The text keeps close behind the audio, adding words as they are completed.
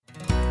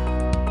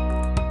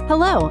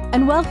Hello,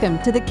 and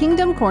welcome to the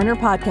Kingdom Corner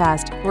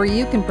podcast, where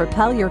you can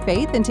propel your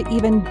faith into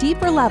even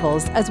deeper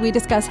levels as we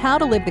discuss how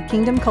to live the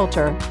kingdom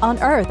culture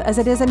on earth as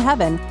it is in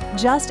heaven,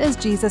 just as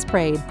Jesus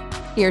prayed.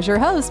 Here's your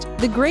host,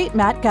 the great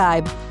Matt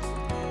Geib.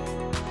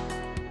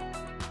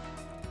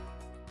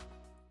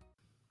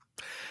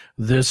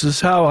 This is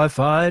how I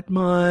fight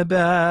my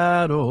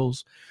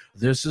battles.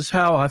 This is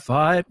how I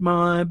fight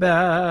my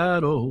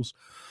battles.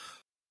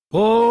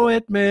 Oh,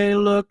 it may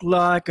look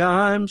like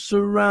I'm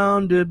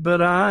surrounded,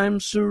 but I'm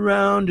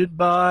surrounded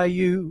by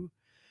you.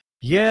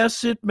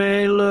 Yes, it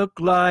may look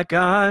like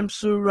I'm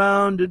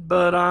surrounded,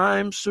 but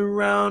I'm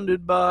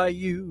surrounded by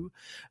you.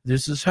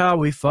 This is how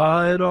we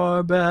fight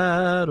our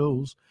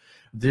battles.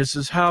 This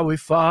is how we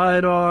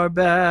fight our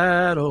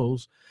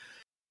battles.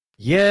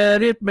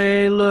 Yet it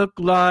may look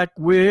like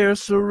we're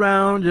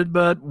surrounded,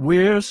 but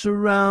we're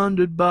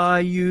surrounded by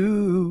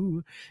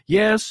you.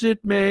 Yes,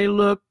 it may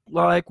look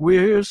like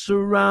we're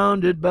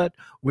surrounded, but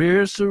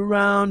we're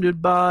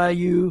surrounded by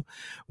you.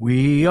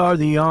 We are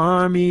the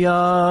army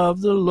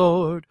of the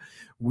Lord.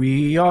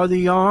 We are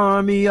the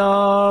army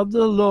of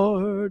the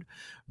Lord,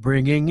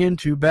 bringing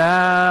into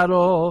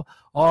battle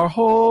our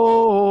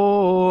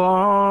whole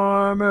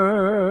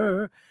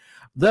armor,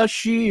 the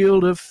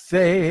shield of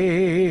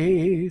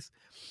faith,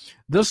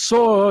 the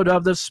sword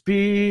of the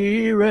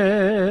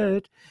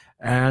Spirit,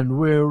 and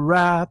we're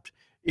wrapped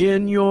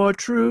in your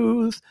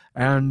truth,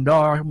 and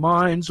our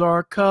minds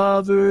are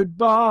covered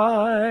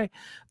by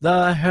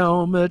the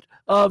helmet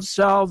of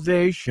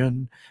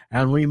salvation,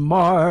 and we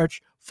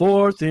march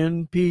forth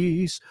in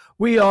peace.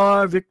 We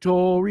are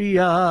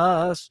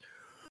victorious.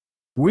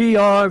 We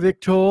are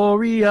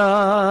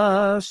victorious,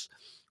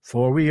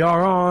 for we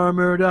are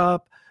armored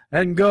up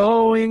and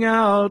going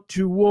out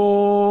to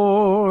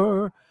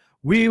war.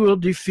 We will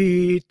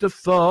defeat the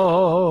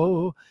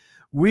foe.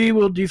 We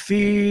will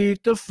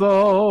defeat the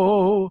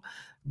foe,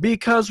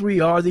 because we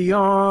are the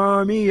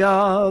army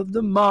of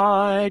the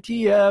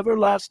mighty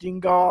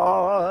everlasting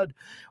God.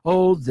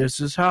 Oh, this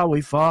is how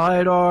we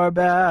fight our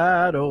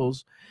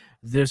battles.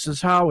 This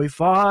is how we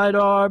fight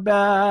our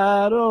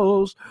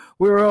battles.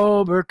 We're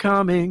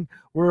overcoming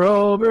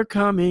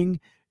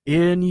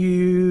in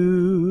you.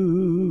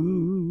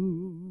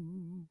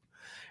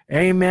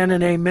 Amen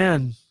and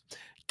amen.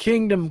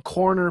 Kingdom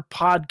Corner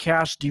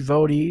podcast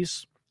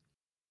devotees,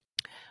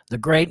 the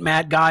great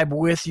Matt Geib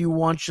with you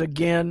once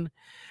again,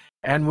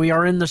 and we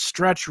are in the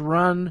stretch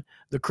run,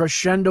 the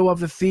crescendo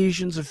of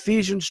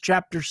Ephesians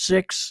chapter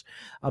 6,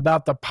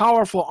 about the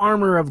powerful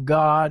armor of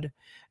God,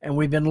 and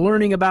we've been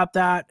learning about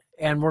that,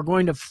 and we're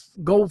going to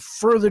go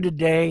further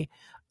today.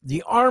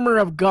 The armor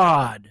of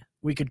God,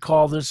 we could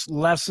call this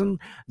lesson,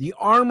 the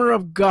armor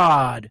of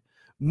God,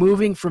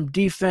 moving from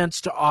defense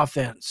to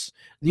offense.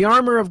 The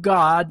armor of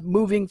God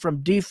moving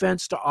from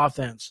defense to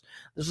offense.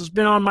 This has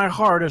been on my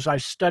heart as I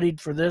studied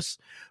for this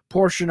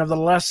portion of the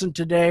lesson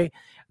today,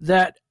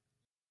 that,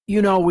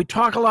 we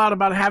talk a lot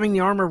about having the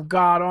armor of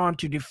God on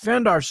to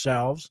defend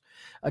ourselves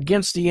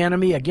against the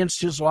enemy,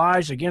 against his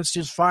lies, against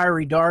his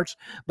fiery darts.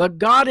 But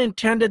God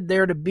intended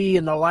there to be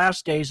in the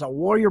last days a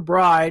warrior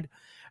bride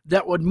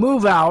that would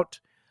move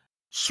out,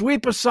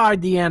 sweep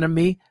aside the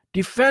enemy,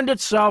 defend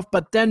itself,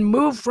 but then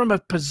move from a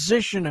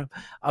position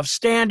of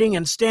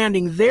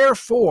standing,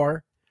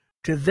 therefore,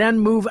 to then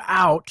move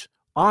out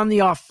on the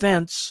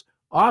offense,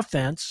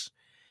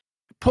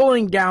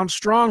 pulling down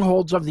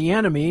strongholds of the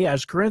enemy,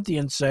 as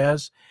Corinthians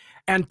says,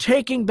 and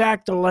taking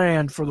back the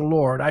land for the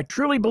Lord. I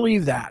truly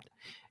believe that,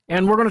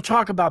 and we're going to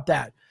talk about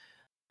that.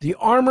 The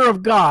armor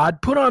of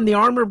God, put on the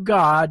armor of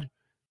God,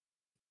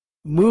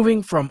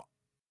 moving from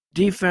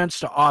defense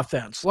to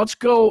offense. Let's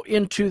go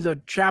into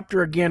the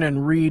chapter again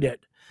and read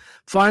it.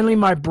 Finally,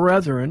 my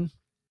brethren,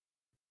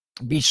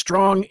 be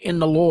strong in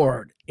the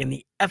Lord, in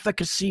the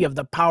efficacy of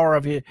the power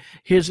of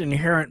his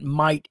inherent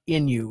might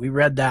in you. We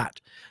read that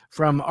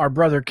from our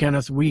brother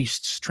Kenneth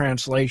Weist's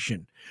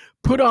translation.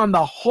 Put on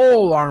the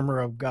whole armor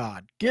of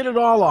God. Get it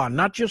all on,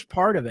 not just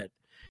part of it,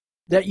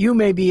 that you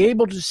may be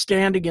able to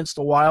stand against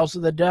the wiles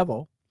of the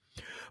devil.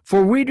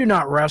 For we do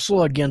not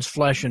wrestle against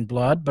flesh and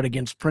blood, but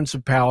against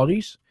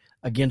principalities,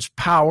 against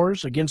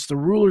powers, against the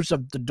rulers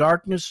of the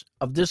darkness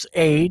of this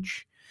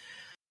age,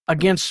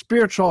 against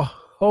spiritual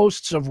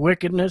hosts of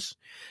wickedness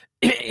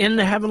in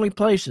the heavenly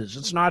places.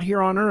 It's not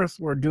here on earth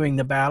we're doing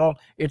the battle.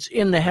 It's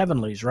in the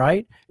heavenlies,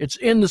 right? It's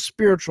in the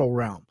spiritual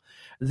realm.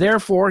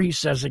 Therefore, he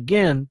says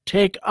again,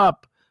 take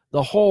up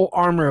the whole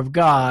armor of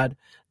God,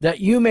 that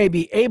you may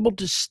be able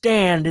to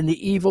stand in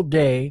the evil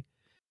day,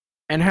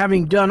 and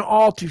having done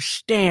all to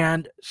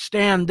stand,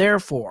 stand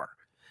therefore.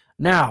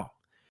 Now,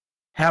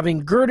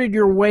 having girded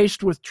your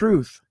waist with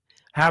truth,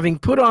 having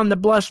put on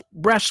the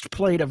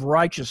breastplate of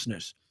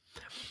righteousness,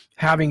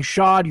 having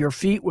shod your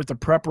feet with the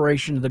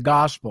preparation of the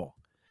gospel,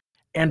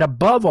 and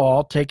above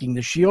all, taking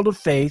the shield of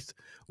faith,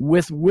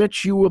 with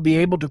which you will be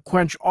able to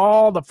quench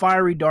all the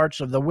fiery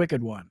darts of the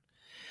wicked one.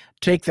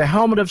 Take the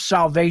helmet of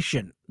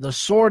salvation, the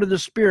sword of the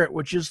Spirit,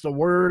 which is the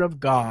word of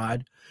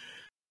God.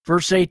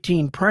 Verse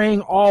 18,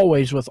 praying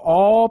always with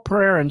all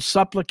prayer and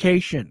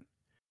supplication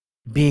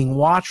being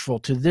watchful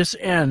to this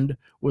end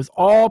with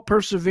all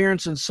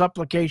perseverance and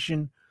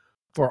supplication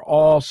for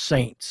all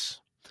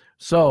saints.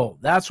 So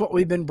that's what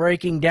we've been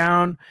breaking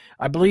down.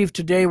 I believe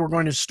today we're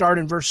going to start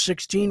in verse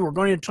 16. We're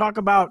going to talk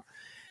about,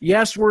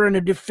 yes, we're in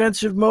a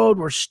defensive mode.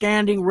 We're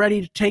standing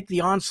ready to take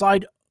the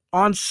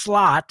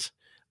onslaught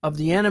of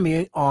the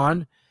enemy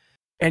on,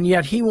 and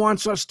yet he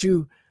wants us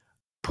to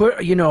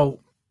push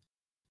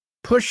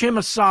him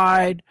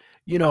aside,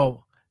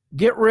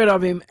 get rid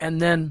of him, and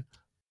then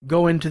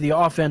go into the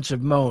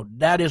offensive mode.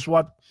 That is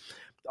what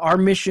our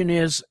mission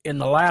is in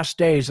the last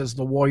days as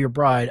the warrior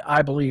bride,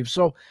 I believe.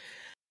 So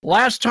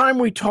last time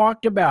we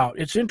talked about,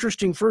 it's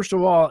interesting, first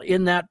of all,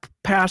 in that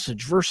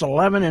passage, verse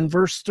 11 and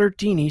verse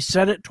 13, he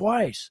said it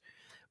twice.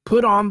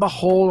 Put on the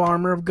whole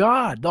armor of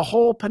God. The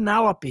whole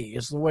panoply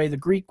is the way the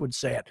Greek would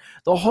say it.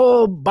 The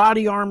whole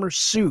body armor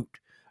suit.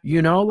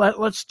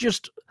 Let's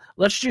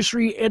just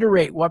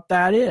reiterate what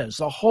that is.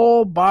 The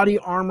whole body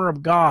armor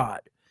of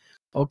God.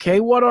 Okay,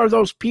 what are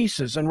those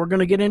pieces? And we're going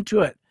to get into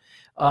it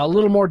a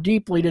little more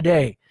deeply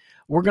today.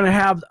 We're going to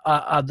have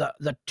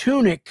the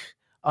tunic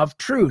of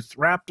truth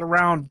wrapped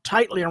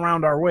tightly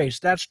around our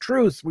waist. That's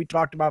truth. We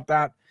talked about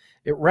that.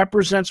 It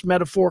represents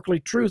metaphorically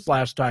truth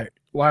last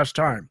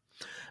time.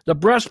 The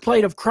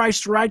breastplate of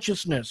Christ's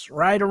righteousness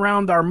right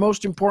around our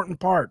most important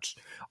parts,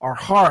 our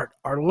heart,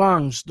 our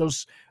lungs,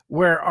 those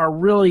where are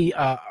really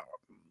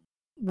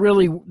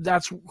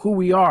that's who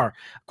we are.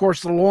 Of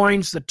course, the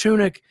loins, the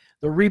tunic,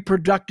 the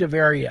reproductive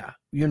area,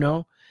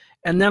 and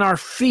then our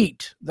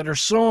feet that are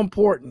so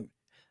important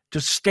to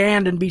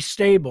stand and be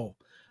stable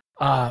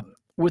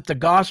with the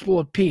gospel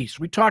of peace.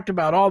 We talked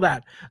about all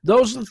that.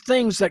 Those are the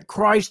things that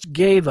Christ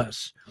gave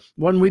us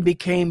when we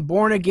became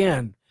born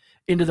again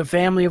into the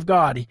family of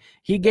God.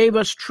 He gave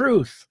us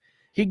truth.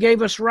 He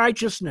gave us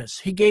righteousness.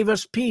 He gave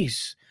us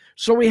peace.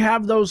 So we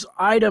have those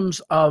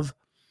items of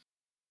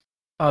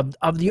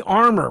the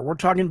armor. We're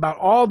talking about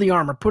all the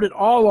armor. Put it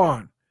all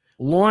on.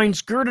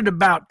 Loins girded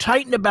about,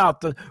 tightened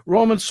about. The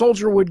Roman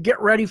soldier would get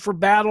ready for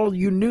battle.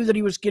 You knew that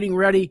he was getting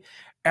ready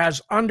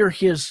as under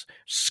his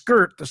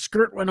skirt, the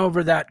skirt went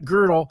over that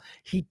girdle,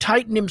 he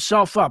tightened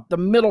himself up, the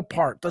middle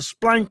part, the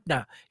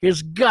splanchna,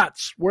 his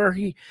guts, where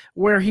he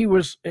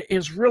was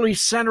his really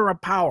center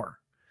of power.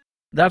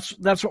 That's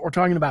what we're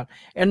talking about.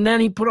 And then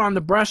he put on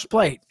the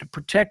breastplate to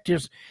protect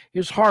his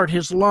heart,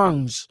 his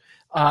lungs,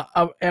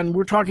 and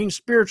we're talking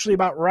spiritually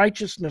about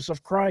righteousness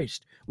of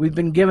Christ. We've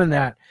been given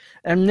that.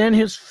 And then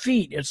his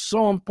feet, it's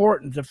so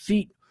important. The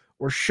feet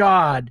were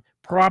shod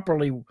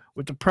properly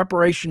with the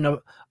preparation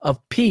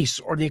of peace,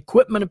 or the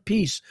equipment of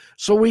peace,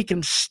 so we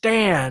can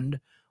stand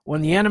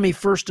when the enemy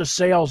first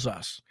assails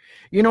us.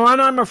 And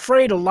I'm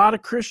afraid a lot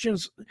of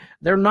Christians,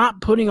 they're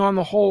not putting on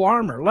the whole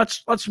armor.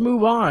 Let's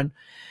move on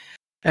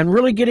and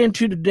really get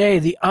into today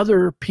the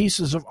other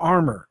pieces of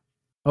armor.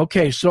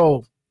 Okay,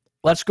 so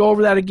let's go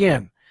over that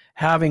again.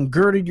 Having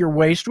girded your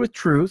waist with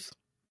truth,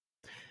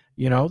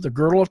 the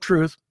girdle of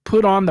truth,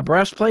 put on the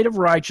breastplate of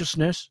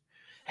righteousness,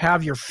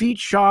 have your feet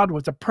shod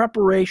with the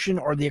preparation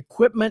or the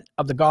equipment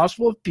of the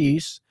gospel of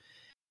peace,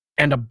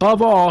 and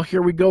above all,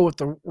 here we go with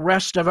the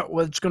rest of it.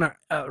 It's going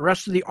to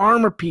rest of the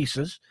armor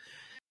pieces.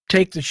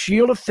 Take the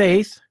shield of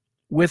faith,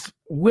 with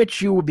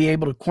which you will be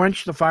able to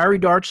quench the fiery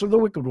darts of the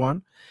wicked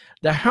one,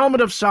 the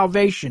helmet of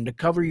salvation to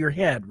cover your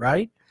head,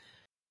 right?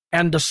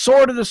 And the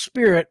sword of the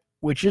Spirit,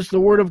 which is the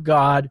word of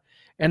God,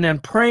 and then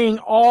praying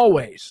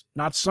always,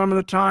 not some of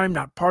the time,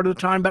 not part of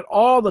the time, but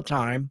all the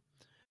time,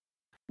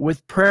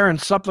 with prayer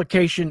and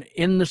supplication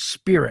in the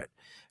Spirit.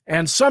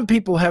 And some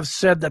people have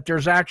said that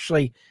there's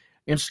actually,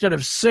 instead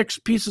of 6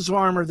 pieces of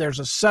armor, there's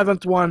a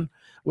 7th one,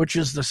 which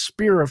is the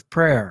spear of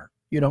prayer.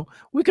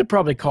 We could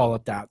probably call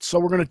it that. So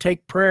we're going to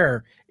take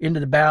prayer into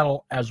the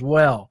battle as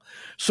well.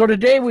 So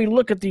today we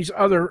look at these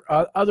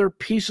other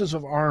pieces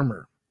of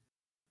armor.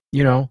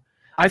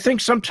 I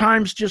think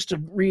sometimes, just to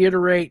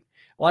reiterate,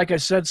 like I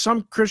said,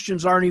 some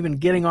Christians aren't even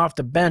getting off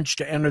the bench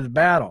to enter the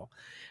battle.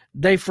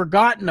 They've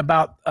forgotten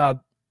about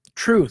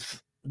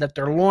truth, that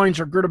their loins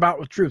are girded about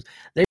with truth.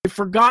 They've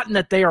forgotten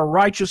that they are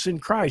righteous in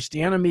Christ.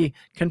 The enemy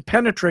can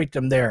penetrate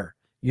them there,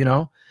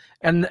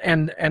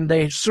 and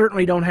they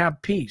certainly don't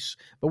have peace.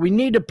 But we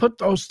need to put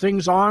those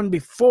things on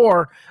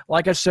before,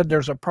 like I said,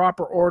 there's a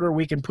proper order.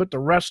 We can put the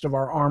rest of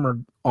our armor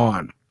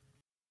on.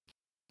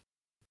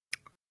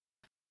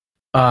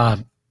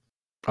 All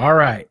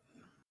right.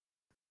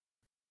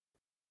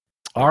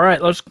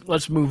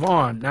 Let's move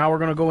on. Now we're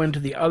going to go into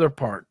the other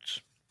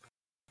parts.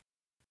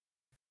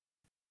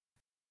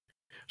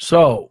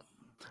 So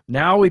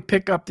now we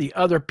pick up the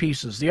other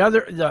pieces. I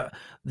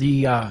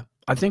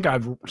think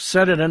I've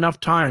said it enough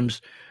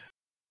times.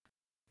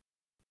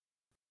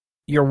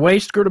 Your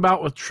waist girded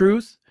about with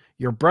truth,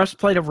 your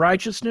breastplate of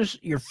righteousness,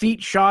 your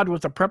feet shod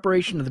with the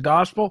preparation of the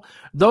gospel.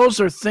 Those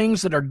are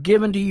things that are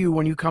given to you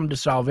when you come to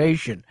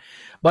salvation.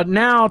 But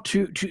now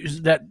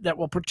that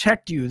will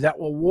protect you, that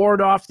will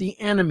ward off the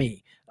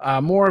enemy,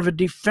 more of a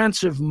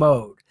defensive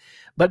mode.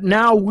 But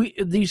now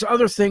these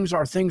other things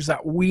are things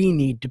that we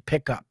need to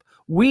pick up.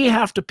 We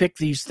have to pick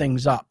these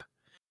things up.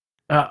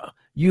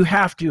 You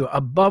have to,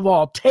 above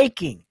all,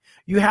 taking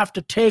you have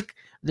to take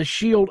the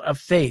shield of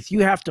faith.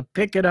 You have to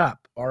pick it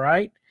up, all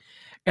right?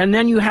 And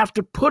then you have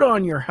to put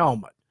on your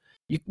helmet.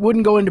 You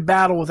wouldn't go into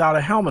battle without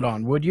a helmet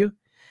on, would you?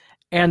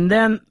 And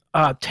then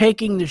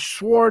taking the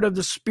sword of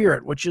the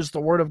Spirit, which is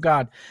the Word of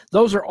God.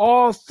 Those are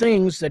all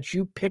things that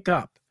you pick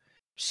up.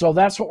 So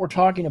that's what we're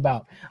talking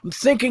about. I'm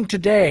thinking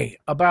today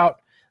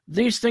about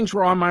these things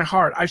were on my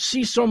heart. I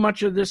see so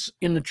much of this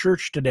in the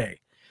church today.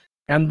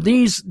 And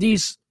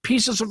these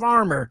pieces of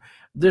armor,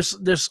 this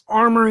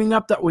armoring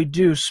up that we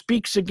do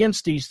speaks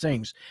against these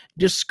things.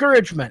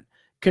 Discouragement,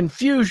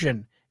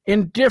 confusion,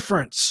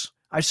 indifference.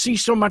 I see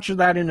so much of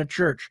that in the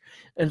church.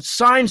 And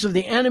signs of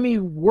the enemy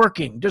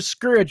working.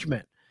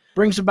 Discouragement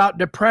brings about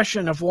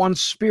depression of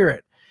one's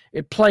spirit.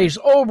 It plays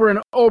over and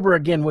over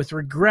again with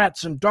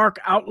regrets and dark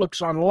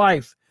outlooks on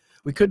life.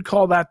 We could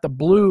call that the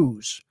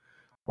blues,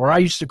 or I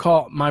used to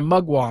call it my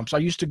mugwumps. I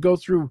used to go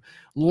through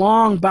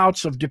long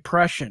bouts of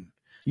depression.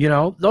 You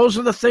know, those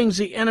are the things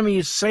the enemy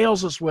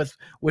assails us with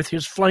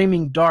his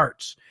flaming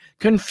darts.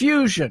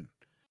 Confusion.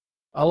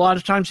 A lot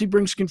of times he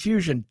brings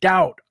confusion,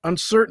 doubt,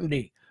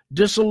 uncertainty,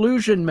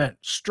 disillusionment,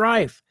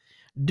 strife,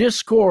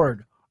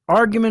 discord,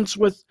 arguments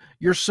with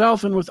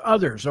yourself and with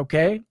others,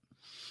 okay?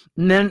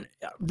 And then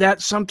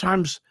that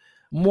sometimes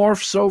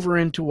morphs over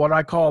into what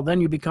I call,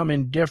 then you become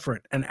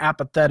indifferent and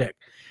apathetic,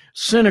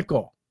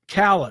 cynical,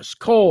 callous,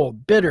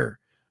 cold, bitter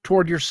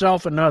toward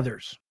yourself and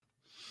others.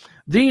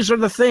 These are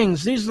the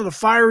things, these are the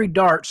fiery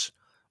darts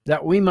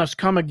that we must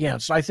come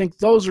against. I think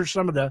those are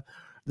some of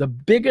the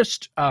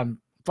biggest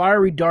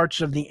fiery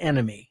darts of the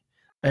enemy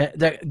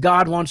that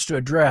God wants to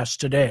address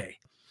today.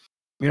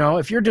 You know,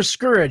 if you're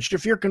discouraged,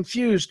 if you're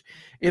confused,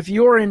 if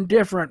you're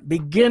indifferent,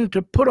 begin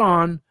to put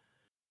on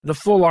the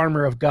full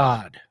armor of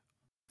God.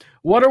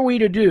 What are we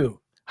to do?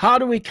 How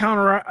do we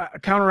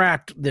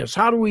counteract this?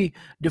 How do we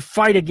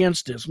fight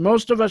against this?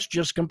 Most of us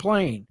just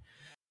complain.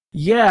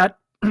 Yet,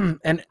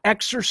 an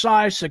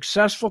exercised,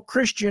 successful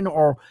Christian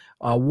or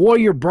a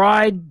warrior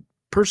bride,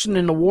 person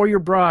in the warrior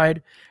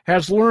bride,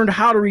 has learned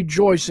how to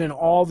rejoice in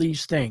all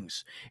these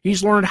things.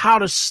 He's learned how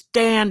to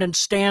stand and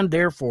stand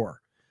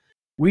therefore.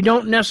 We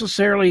don't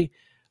necessarily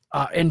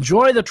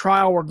enjoy the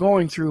trial we're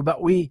going through,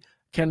 but we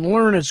can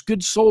learn as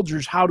good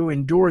soldiers how to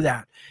endure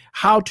that,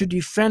 how to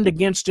defend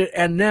against it,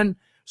 and then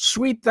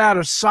sweep that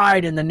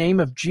aside in the name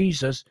of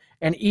Jesus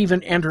and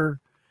even enter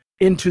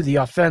into the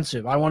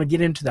offensive. I want to get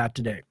into that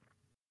today.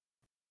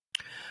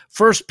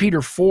 1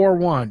 Peter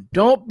 4:1.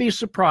 Don't be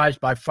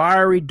surprised by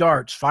fiery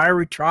darts,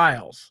 fiery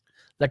trials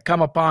that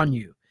come upon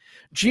you.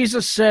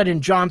 Jesus said in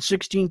John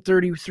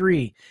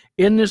 16:33,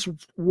 in this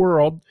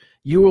world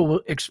you will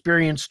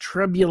experience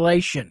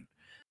tribulation,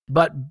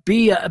 but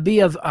be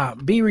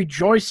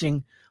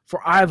rejoicing,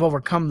 for I have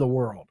overcome the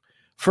world.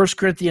 1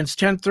 Corinthians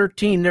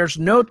 10:13, there's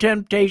no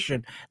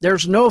temptation,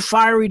 there's no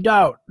fiery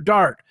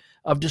dart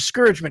of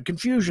discouragement,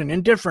 confusion,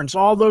 indifference,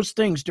 all those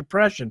things,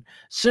 depression,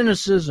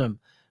 cynicism,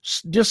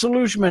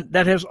 disillusionment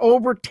that has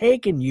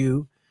overtaken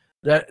you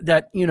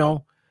that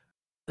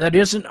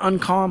isn't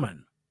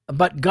uncommon.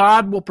 But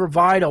God will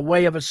provide a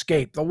way of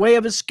escape. The way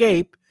of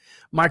escape,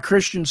 my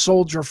Christian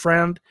soldier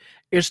friend,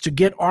 is to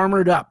get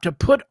armored up, to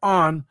put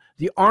on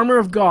the armor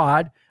of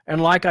God,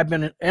 and like I've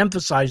been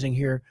emphasizing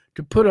here,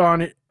 to put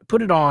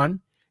it on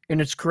in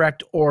its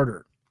correct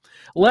order.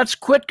 Let's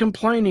quit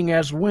complaining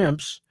as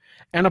wimps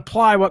and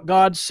apply what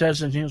God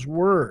says in his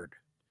word.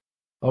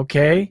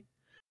 Okay?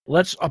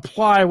 Let's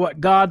apply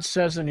what God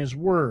says in his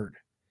word.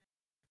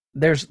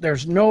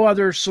 There's no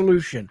other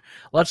solution.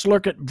 Let's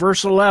look at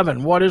verse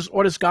 11. What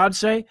does God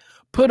say?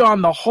 Put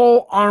on the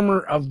whole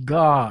armor of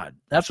God.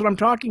 That's what I'm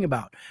talking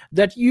about.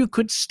 That you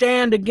could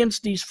stand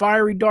against these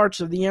fiery darts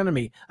of the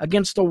enemy,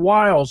 against the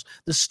wiles,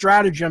 the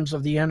stratagems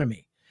of the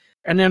enemy.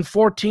 And then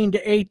 14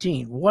 to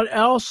 18. What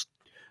else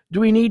do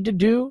we need to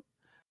do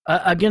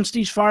against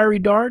these fiery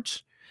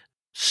darts?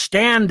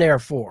 Stand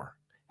therefore,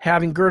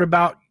 having girt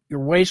about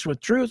your waist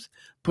with truth,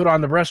 put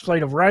on the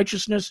breastplate of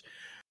righteousness,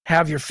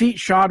 have your feet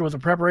shod with the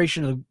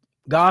preparation of the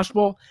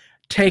gospel.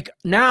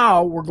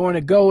 Now we're going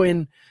to go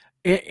in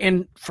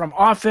from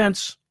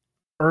defense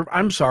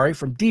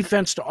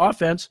to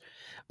offense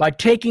by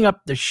taking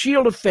up the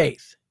shield of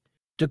faith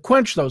to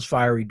quench those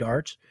fiery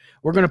darts.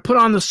 We're going to put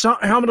on the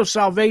helmet of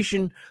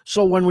salvation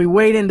so when we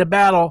wade into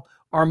battle,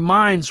 our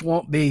minds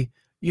won't be,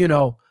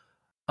 damaged,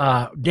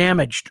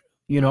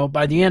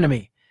 by the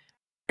enemy.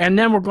 And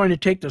then we're going to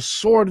take the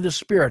sword of the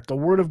Spirit, the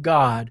Word of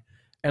God,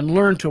 and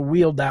learn to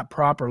wield that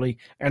properly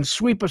and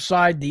sweep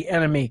aside the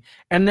enemy.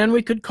 And then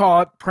we could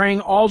call it, praying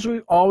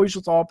always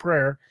with all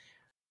prayer,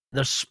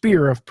 the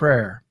spear of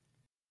prayer.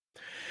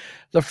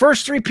 The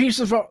first three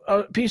pieces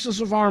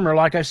of armor,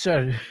 like I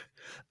said,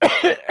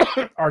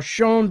 are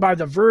shown by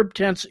the verb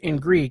tense in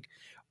Greek,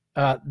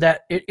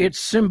 that it's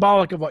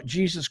symbolic of what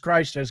Jesus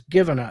Christ has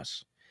given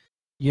us.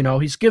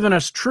 He's given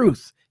us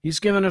truth. He's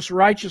given us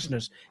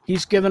righteousness.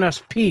 He's given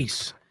us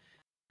peace.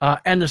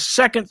 And the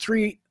second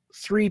three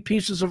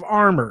pieces of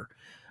armor,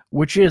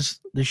 which is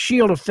the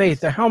shield of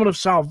faith, the helmet of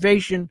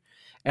salvation,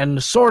 and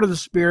the sword of the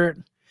Spirit,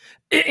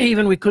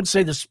 even we could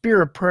say the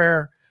spear of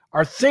prayer,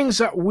 are things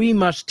that we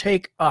must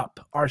take up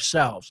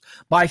ourselves.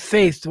 By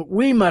faith,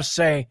 we must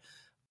say,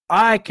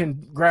 I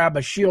can grab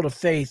a shield of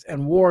faith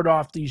and ward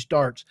off these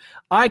darts.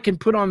 I can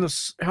put on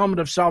the helmet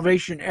of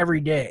salvation every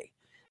day,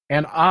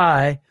 and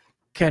I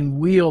can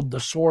wield the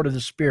sword of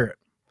the Spirit.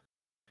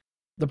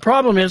 The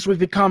problem is we've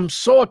become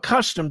so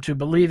accustomed to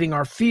believing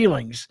our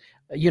feelings,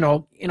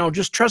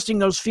 just trusting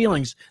those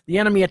feelings. The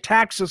enemy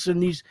attacks us in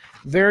these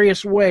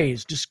various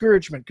ways: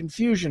 discouragement,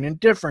 confusion,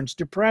 indifference,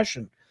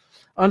 depression,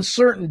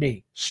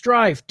 uncertainty,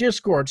 strife,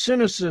 discord,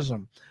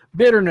 cynicism,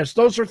 bitterness.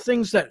 Those are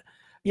things that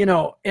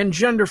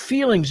engender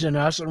feelings in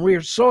us, and we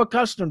are so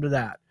accustomed to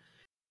that.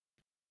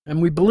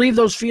 And we believe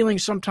those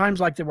feelings sometimes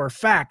like they were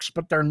facts,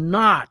 but they're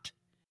not.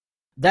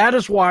 That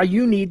is why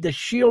you need the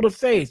shield of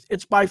faith.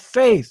 It's by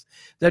faith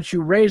that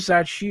you raise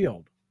that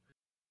shield.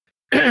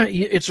 You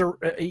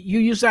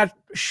use that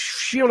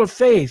shield of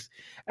faith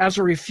as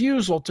a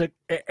refusal to,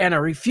 and a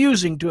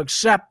refusing to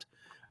accept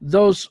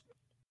those,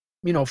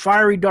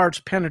 fiery darts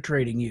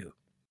penetrating you.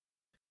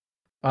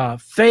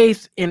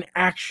 Faith in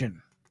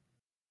action.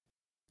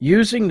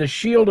 Using the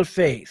shield of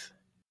faith.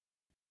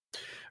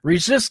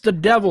 Resist the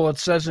devil, it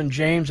says in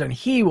James, and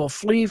he will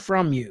flee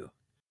from you.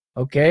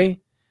 Okay?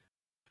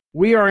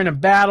 We are in a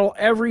battle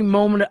every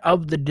moment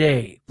of the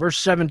day. Verse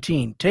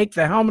 17, take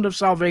the helmet of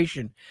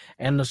salvation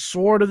and the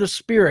sword of the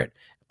Spirit,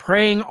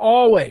 praying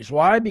always.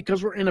 Why?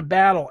 Because we're in a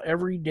battle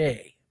every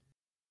day.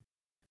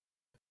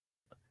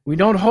 We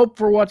don't hope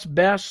for what's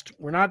best.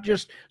 We're not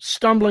just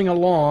stumbling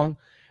along.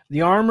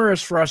 The armor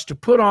is for us to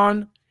put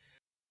on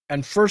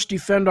and first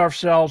defend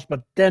ourselves,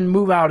 but then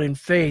move out in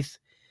faith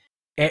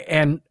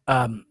and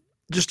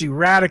just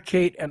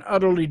eradicate and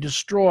utterly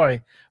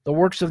destroy the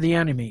works of the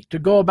enemy, to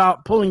go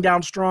about pulling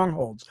down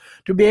strongholds,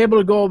 to be able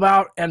to go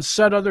about and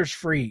set others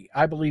free.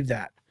 I believe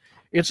that.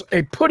 It's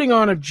a putting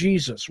on of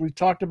Jesus. We've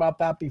talked about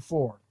that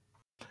before.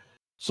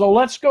 So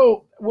let's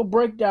go. We'll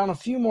break down a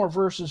few more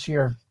verses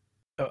here,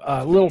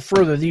 a little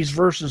further, these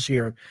verses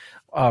here.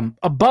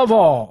 Above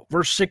all,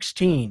 verse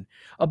 16.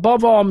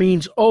 Above all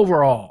means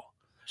overall,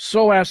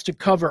 so as to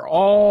cover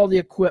all the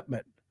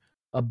equipment.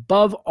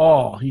 Above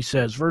all, he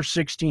says, verse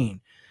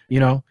 16.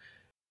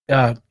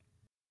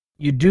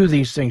 You do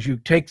these things. You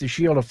take the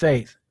shield of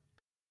faith.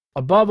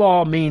 Above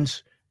all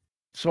means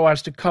so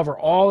as to cover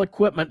all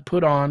equipment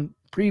put on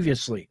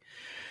previously.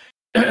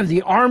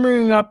 The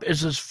armoring up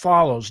is as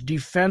follows.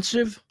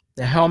 Defensive.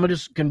 The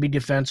helmet can be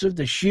defensive.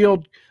 The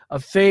shield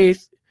of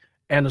faith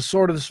and the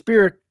sword of the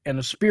Spirit and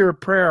the spear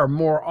of prayer are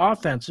more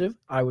offensive,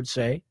 I would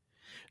say.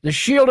 The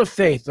shield of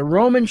faith, the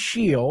Roman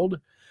shield,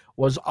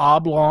 was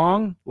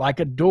oblong, like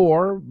a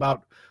door,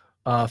 about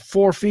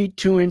 4 feet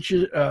 2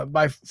 inches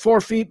by 4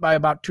 feet by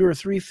about 2 or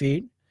 3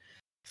 feet.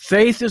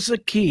 Faith is the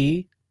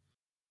key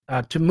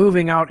to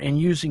moving out and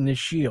using this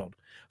shield.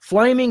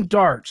 Flaming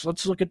darts,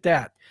 let's look at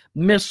that.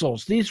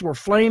 Missiles, these were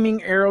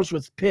flaming arrows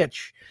with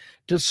pitch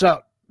to set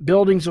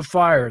buildings of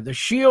fire. The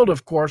shield,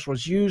 of course,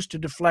 was used to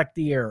deflect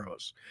the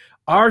arrows.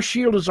 Our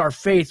shield is our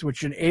faith,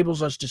 which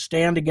enables us to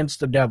stand against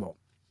the devil.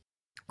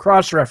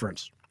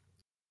 Cross-reference.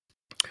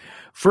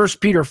 1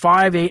 Peter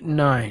 5, 8, and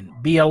 9.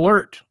 Be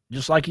alert,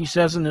 just like he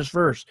says in this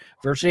verse.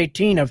 Verse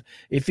 18 of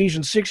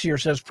Ephesians 6 here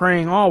says,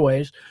 praying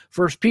always.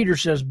 1 Peter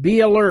says, be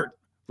alert.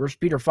 1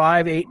 Peter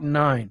 5, 8, and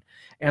 9.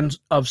 And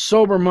of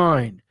sober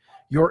mind.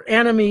 Your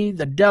enemy,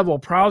 the devil,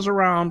 prowls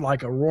around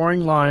like a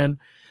roaring lion,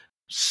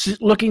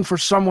 looking for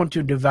someone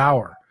to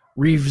devour.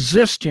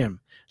 Resist him.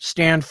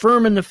 Stand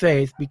firm in the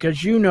faith,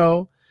 because you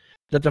know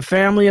that the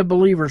family of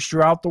believers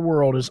throughout the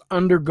world is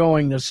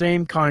undergoing the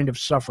same kind of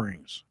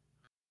sufferings.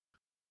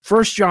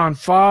 1 John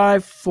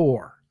 5,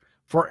 4.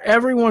 For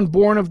everyone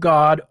born of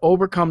God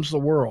overcomes the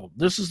world.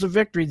 This is the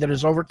victory that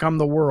has overcome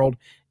the world,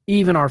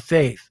 even our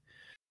faith.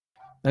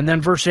 And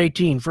then verse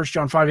 18, 1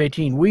 John 5,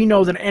 18. We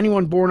know that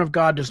anyone born of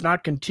God does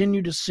not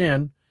continue to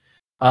sin.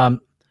 The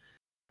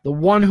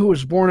one who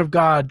is born of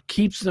God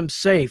keeps them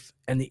safe,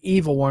 and the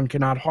evil one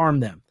cannot harm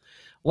them.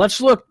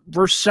 Let's look,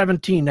 verse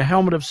 17, the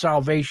helmet of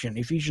salvation,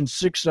 Ephesians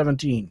 6,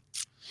 17.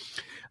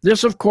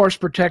 This, of course,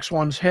 protects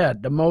one's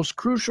head, the most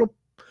crucial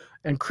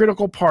and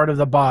critical part of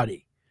the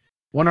body.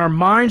 When our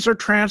minds are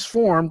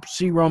transformed,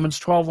 see Romans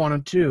 12, 1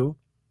 and 2,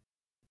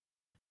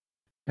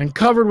 and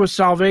covered with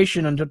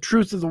salvation and the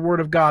truth of the Word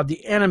of God,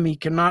 the enemy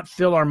cannot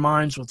fill our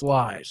minds with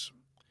lies,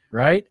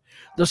 right?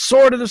 The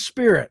sword of the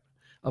Spirit,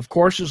 of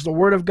course, is the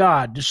Word of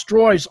God,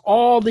 destroys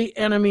all the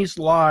enemy's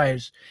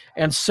lies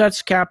and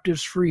sets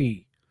captives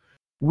free.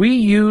 We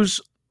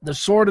use the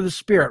sword of the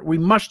Spirit. We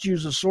must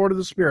use the sword of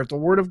the Spirit, the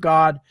Word of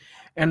God,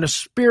 and the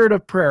spirit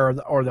of prayer,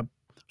 or the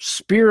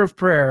spear of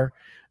prayer,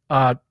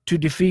 to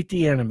defeat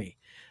the enemy.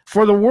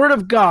 For the Word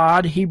of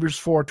God, Hebrews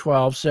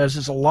 4:12 says,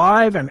 is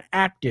alive and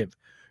active,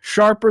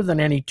 sharper than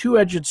any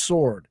two-edged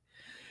sword.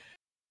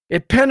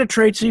 It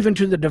penetrates even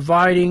to the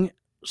dividing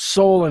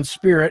soul and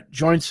spirit,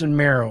 joints and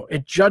marrow.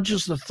 It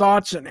judges the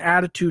thoughts and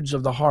attitudes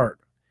of the heart.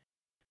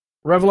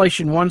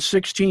 Revelation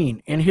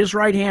 1:16, in his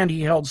right hand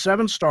he held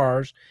 7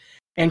 stars,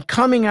 and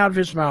coming out of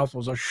his mouth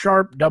was a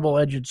sharp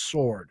double-edged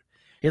sword.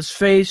 His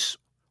face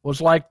was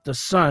like the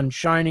sun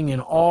shining in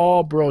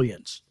all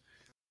brilliance.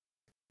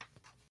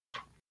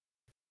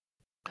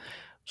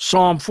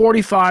 Psalm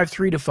 45,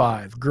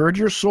 3-5. Gird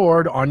your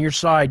sword on your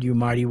side, you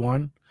mighty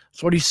one.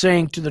 That's what he's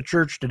saying to the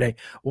church today,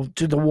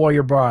 to the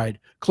warrior bride.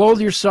 Clothe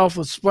yourself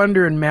with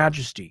splendor and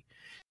majesty.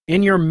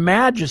 In your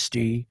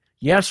majesty,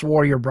 yes,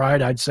 warrior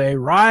bride, I'd say,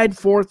 ride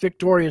forth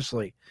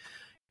victoriously.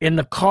 In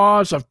the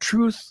cause of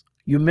truth,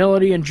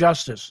 humility, and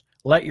justice,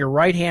 let your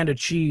right hand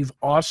achieve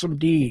awesome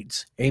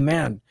deeds.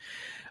 Amen.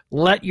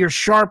 Let your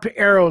sharp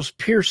arrows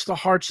pierce the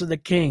hearts of the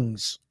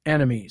king's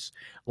enemies.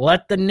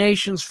 Let the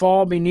nations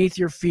fall beneath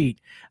your feet.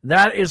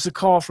 That is the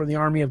call for the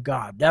army of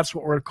God. That's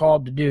what we're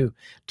called to do.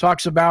 It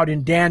talks about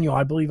in Daniel,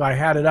 I believe I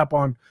had it up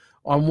on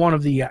one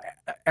of the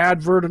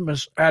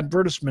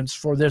advertisements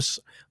for this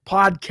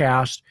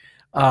podcast.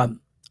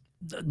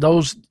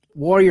 Those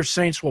warrior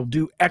saints will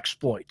do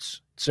exploits,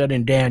 said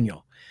in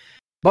Daniel.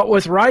 But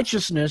with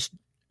righteousness,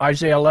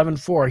 Isaiah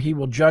 11:4, he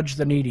will judge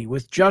the needy.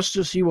 With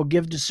justice, he will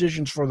give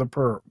decisions for the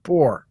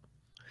poor.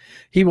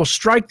 He will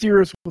strike the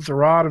earth with the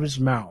rod of his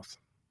mouth.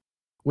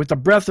 With the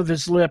breath of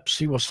his lips,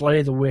 he will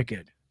slay the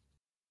wicked.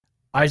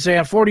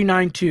 Isaiah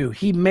 49:2,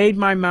 he made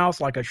my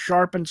mouth like a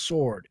sharpened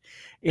sword.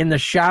 In the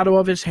shadow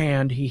of his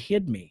hand, he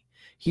hid me.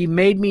 He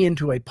made me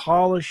into a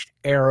polished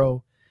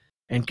arrow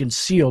and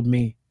concealed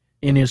me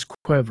in his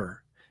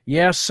quiver.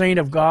 Yes, saint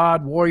of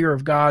God, warrior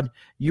of God,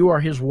 you are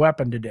his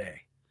weapon today.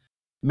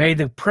 May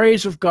the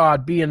praise of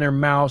God be in their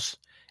mouths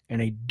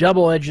and a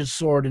double-edged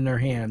sword in their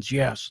hands.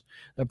 Yes,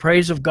 the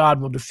praise of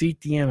God will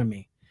defeat the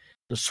enemy.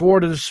 The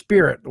sword of the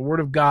Spirit, the word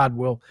of God,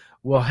 will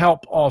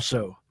help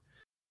also.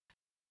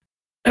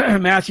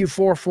 Matthew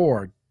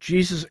 4:4,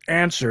 Jesus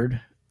answered,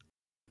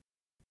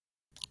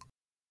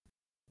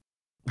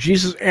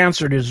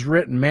 it is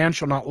written, man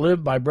shall not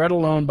live by bread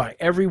alone, by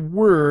every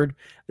word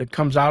that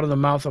comes out of the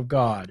mouth of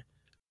God.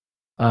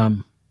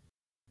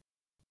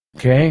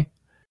 Okay?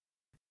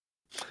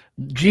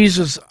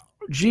 Jesus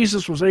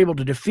was able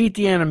to defeat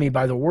the enemy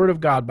by the word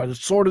of God, by the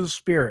sword of the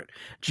Spirit.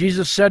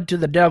 Jesus said to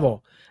the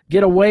devil,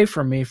 get away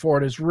from me,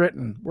 for it is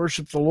written,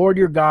 worship the Lord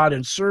your God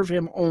and serve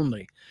him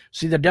only.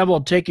 See, the devil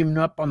had taken him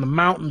up on the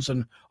mountains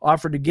and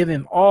offered to give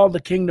him all the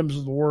kingdoms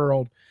of the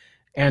world.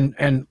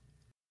 And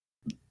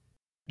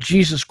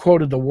Jesus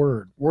quoted the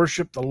word,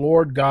 worship the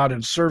Lord God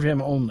and serve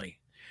him only.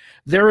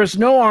 There is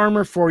no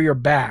armor for your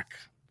back,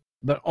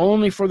 but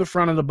only for the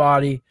front of the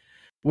body,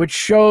 which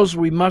shows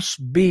we must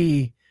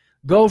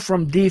go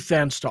from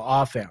defense to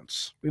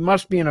offense. We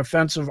must be an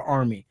offensive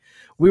army.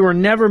 We were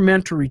never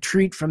meant to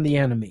retreat from the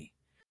enemy.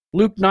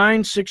 Luke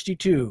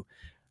 9:62,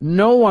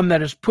 no one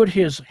that has put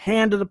his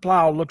hand to the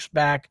plow looks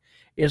back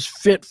is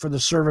fit for the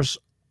service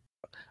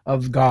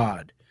of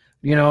God.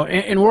 You know,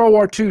 in World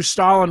War II,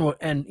 Stalin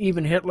and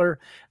even Hitler,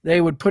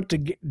 they would put to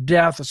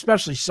death,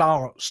 especially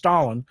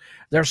Stalin,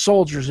 their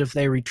soldiers if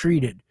they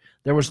retreated.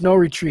 There was no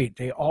retreat.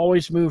 They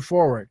always moved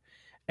forward.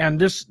 And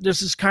this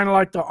is kind of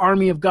like the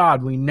army of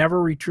God. We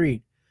never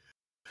retreat.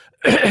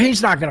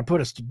 He's not going to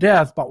put us to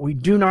death, but we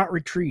do not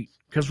retreat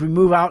because we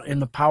move out in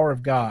the power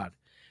of God.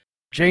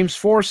 James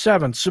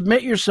 4:7,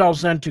 submit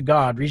yourselves then to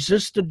God.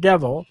 Resist the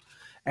devil,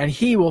 and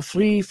he will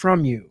flee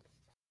from you.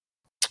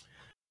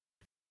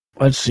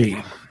 Let's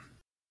see.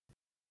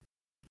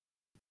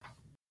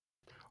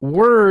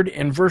 Word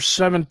in verse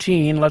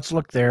 17, let's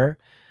look there.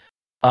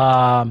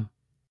 And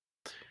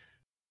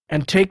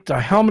take the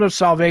helmet of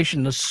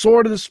salvation, the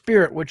sword of the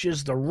Spirit, which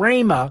is the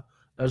rhema,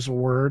 as a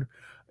word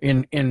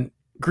in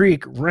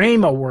Greek,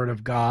 rhema word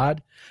of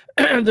God.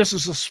 This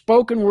is the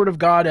spoken word of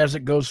God as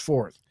it goes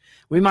forth.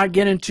 We might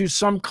get into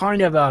some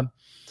kind of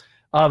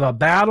a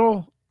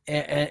battle,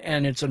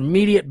 and it's an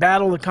immediate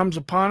battle that comes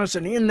upon us,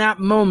 and in that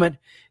moment,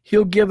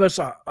 he'll give us,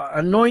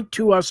 anoint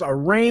to us a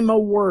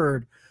rhema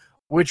word,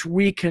 which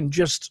we can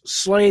just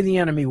slay the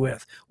enemy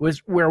with,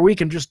 where we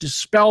can just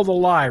dispel the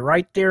lie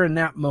right there in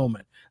that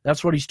moment.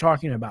 That's what he's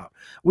talking about.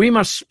 We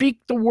must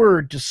speak the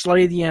word to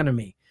slay the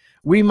enemy.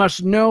 We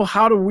must know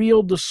how to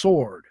wield the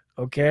sword,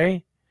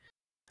 okay?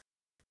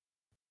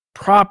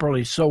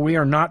 Properly, so we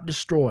are not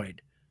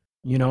destroyed.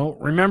 You know,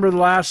 remember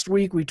last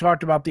week we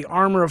talked about the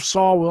armor of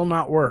Saul will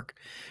not work.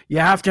 You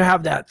have to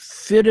have that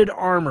fitted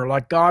armor,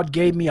 like God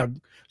gave me a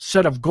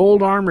set of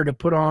gold armor to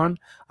put on.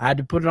 I had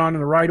to put it on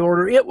in the right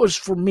order. It was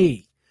for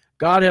me.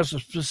 God has a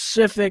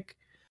specific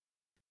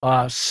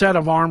set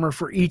of armor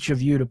for each of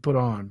you to put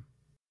on.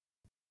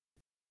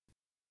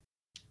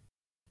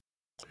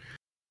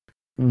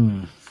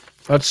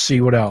 Let's see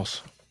what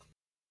else.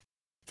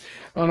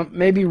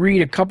 Maybe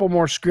read a couple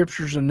more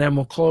scriptures and then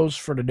we'll close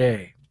for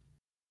today.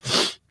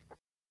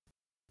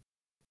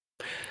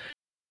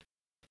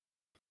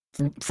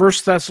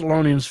 1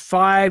 Thessalonians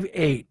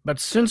 5:8.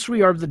 But since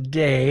we are of the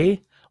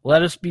day,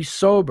 let us be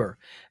sober,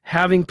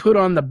 having put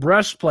on the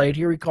breastplate,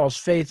 here he calls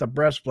faith a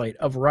breastplate,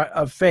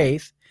 of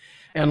faith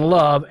and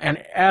love, and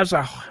as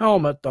a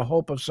helmet, the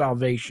hope of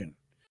salvation.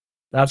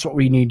 That's what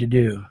we need to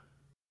do.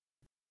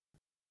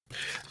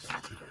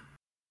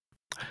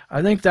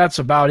 I think that's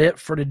about it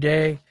for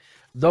today.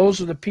 Those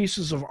are the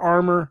pieces of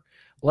armor.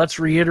 Let's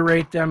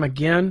reiterate them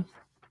again.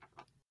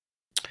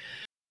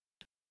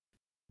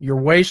 Your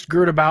waist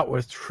girt about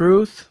with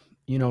truth,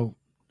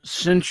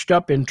 cinched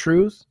up in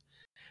truth.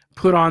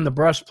 put on the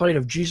breastplate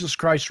of Jesus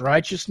Christ's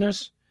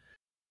righteousness,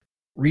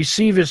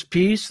 receive his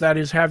peace, that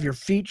is, have your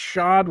feet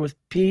shod with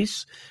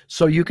peace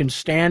so you can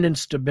stand in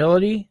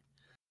stability,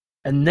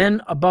 and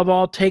then above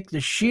all, take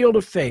the shield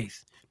of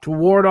faith to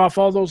ward off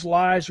all those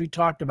lies we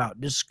talked about,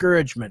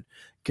 discouragement,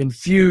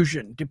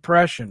 confusion,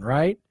 depression,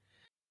 right?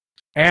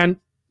 And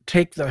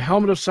take the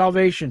helmet of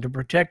salvation to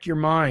protect your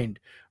mind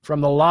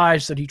from the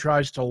lies that he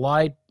tries to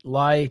lie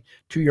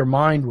to your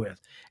mind with.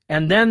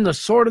 And then the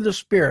sword of the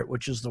Spirit,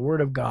 which is the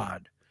word of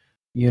God,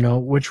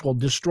 which will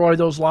destroy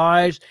those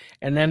lies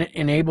and then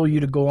enable you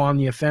to go on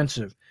the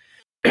offensive.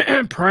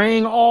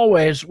 Praying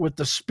always with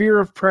the spear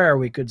of prayer,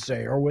 we could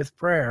say, or with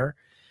prayer,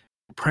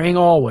 praying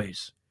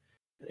always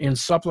in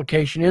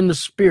supplication in the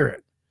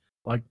Spirit,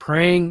 like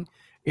praying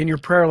in your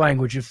prayer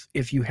language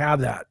if you have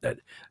that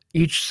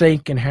each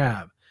saint can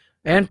have.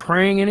 And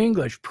praying in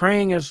English,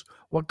 praying as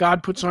what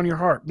God puts on your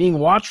heart, being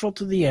watchful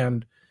to the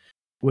end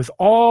with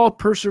all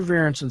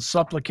perseverance and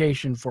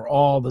supplication for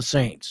all the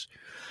saints.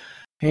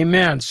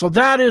 Amen. So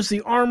that is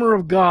the armor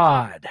of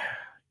God,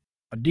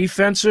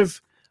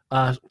 to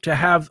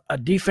have a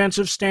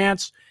defensive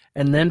stance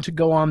and then to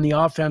go on the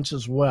offense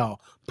as well.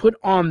 Put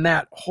on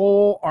that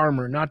whole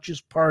armor, not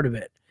just part of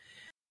it.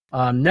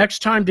 Next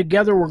time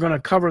together, we're going to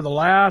cover the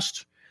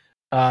last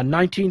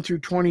 19 through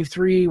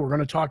 23. We're going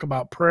to talk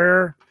about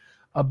prayer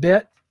a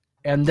bit,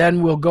 and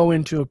then we'll go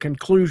into a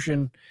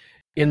conclusion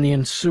in the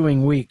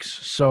ensuing weeks.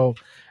 So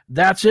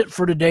that's it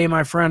for today,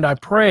 my friend. I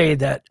pray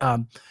that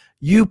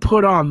you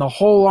put on the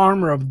whole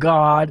armor of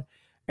God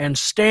and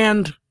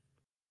stand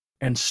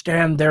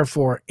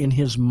therefore in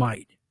his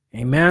might.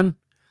 Amen.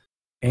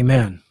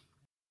 Amen.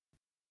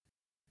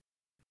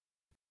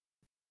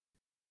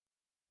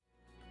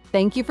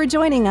 Thank you for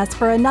joining us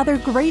for another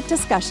great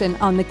discussion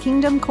on the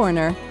Kingdom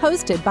Corner,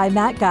 hosted by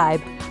Matt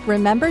Geib.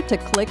 Remember to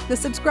click the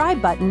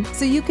subscribe button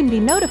so you can be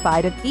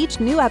notified of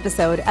each new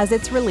episode as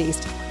it's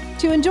released.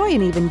 To enjoy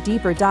an even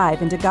deeper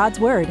dive into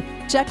God's Word,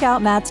 check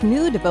out Matt's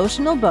new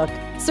devotional book,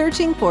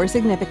 Searching for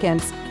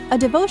Significance, a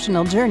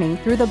devotional journey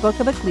through the book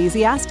of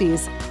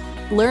Ecclesiastes.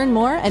 Learn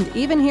more and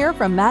even hear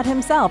from Matt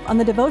himself on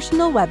the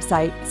devotional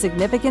website,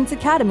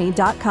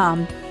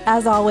 significanceacademy.com.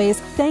 As always,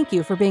 thank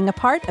you for being a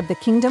part of the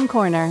Kingdom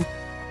Corner.